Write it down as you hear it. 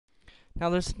Now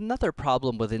there's another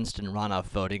problem with instant runoff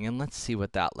voting, and let's see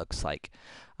what that looks like.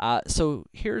 So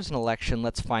here's an election.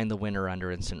 Let's find the winner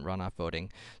under instant runoff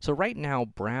voting. So right now,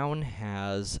 Brown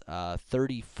has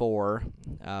 34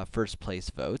 first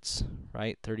place votes,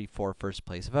 right? 34 first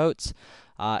place votes.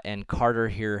 And Carter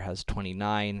here has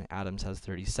 29, Adams has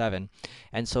 37.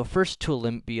 And so first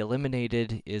to be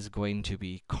eliminated is going to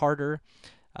be Carter.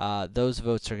 Those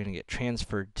votes are going to get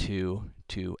transferred to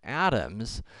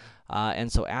Adams.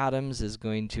 And so Adams is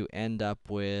going to end up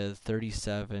with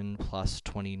 37 plus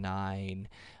 29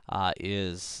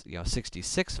 is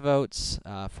 66 votes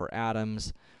for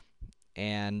Adams,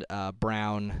 and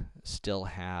Brown still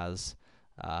has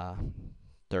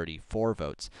 34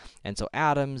 votes. And so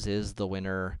Adams is the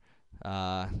winner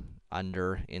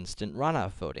under instant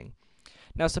runoff voting.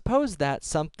 Now suppose that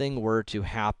something were to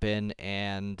happen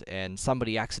and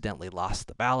somebody accidentally lost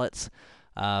the ballots,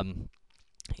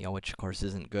 which of course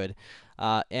isn't good,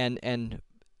 but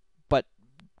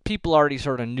people already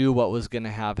sort of knew what was going to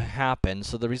have happen,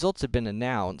 so the results had been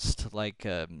announced, like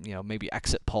maybe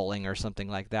exit polling or something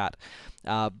like that,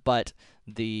 but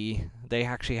they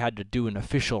actually had to do an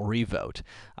official revote.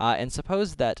 And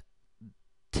suppose that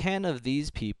 10 of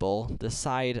these people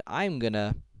decide, I'm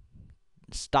gonna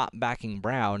stop backing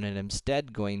Brown and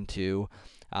instead going to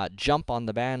jump on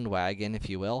the bandwagon, if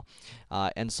you will,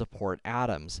 and support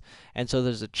Adams. And so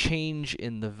there's a change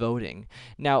in the voting.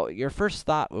 Now, your first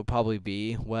thought would probably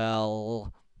be,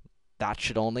 well, that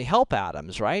should only help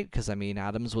Adams, right? Because, I mean,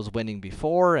 Adams was winning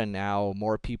before, and now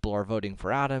more people are voting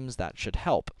for Adams. That should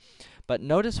help. But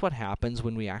notice what happens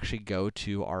when we actually go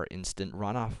to our instant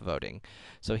runoff voting.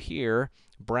 So here,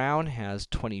 Brown has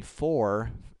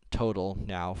 24 total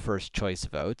now first choice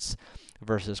votes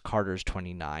versus Carter's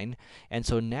 29. And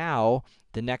so now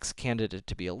the next candidate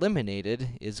to be eliminated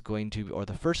is going to, or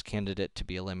the first candidate to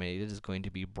be eliminated is going to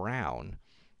be Brown.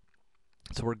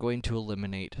 So we're going to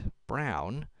eliminate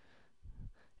Brown.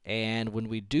 And when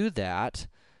we do that,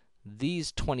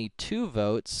 these 22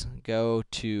 votes go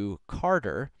to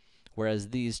Carter, whereas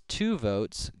these 2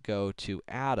 votes go to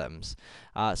Adams.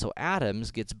 So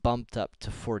Adams gets bumped up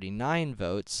to 49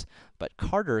 votes, but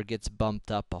Carter gets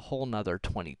bumped up a whole nother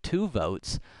 22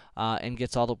 votes, and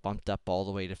gets bumped up all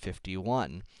the way to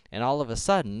 51. And all of a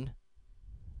sudden,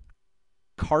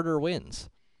 Carter wins.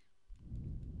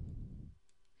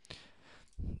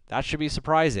 That should be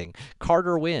surprising.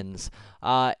 Carter wins.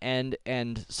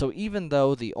 And so even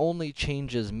though the only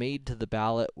changes made to the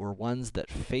ballot were ones that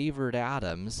favored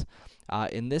Adams,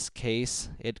 in this case,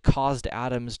 it caused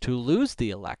Adams to lose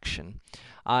the election.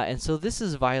 And so this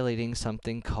is violating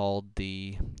something called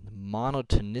the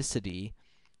monotonicity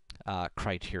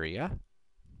criterion.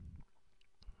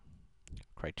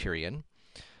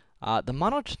 The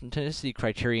monotonicity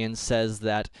criterion says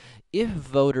that if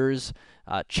voters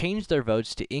change their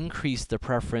votes to increase the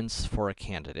preference for a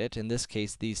candidate, in this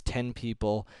case, these 10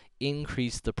 people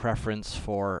increase the preference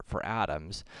for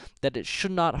Adams, that it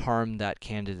should not harm that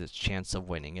candidate's chance of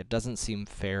winning. It doesn't seem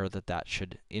fair that that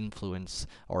should influence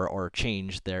or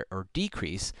change or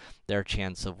decrease their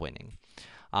chance of winning.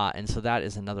 And so that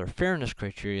is another fairness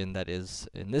criterion that is,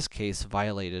 in this case,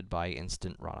 violated by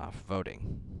instant runoff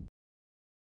voting.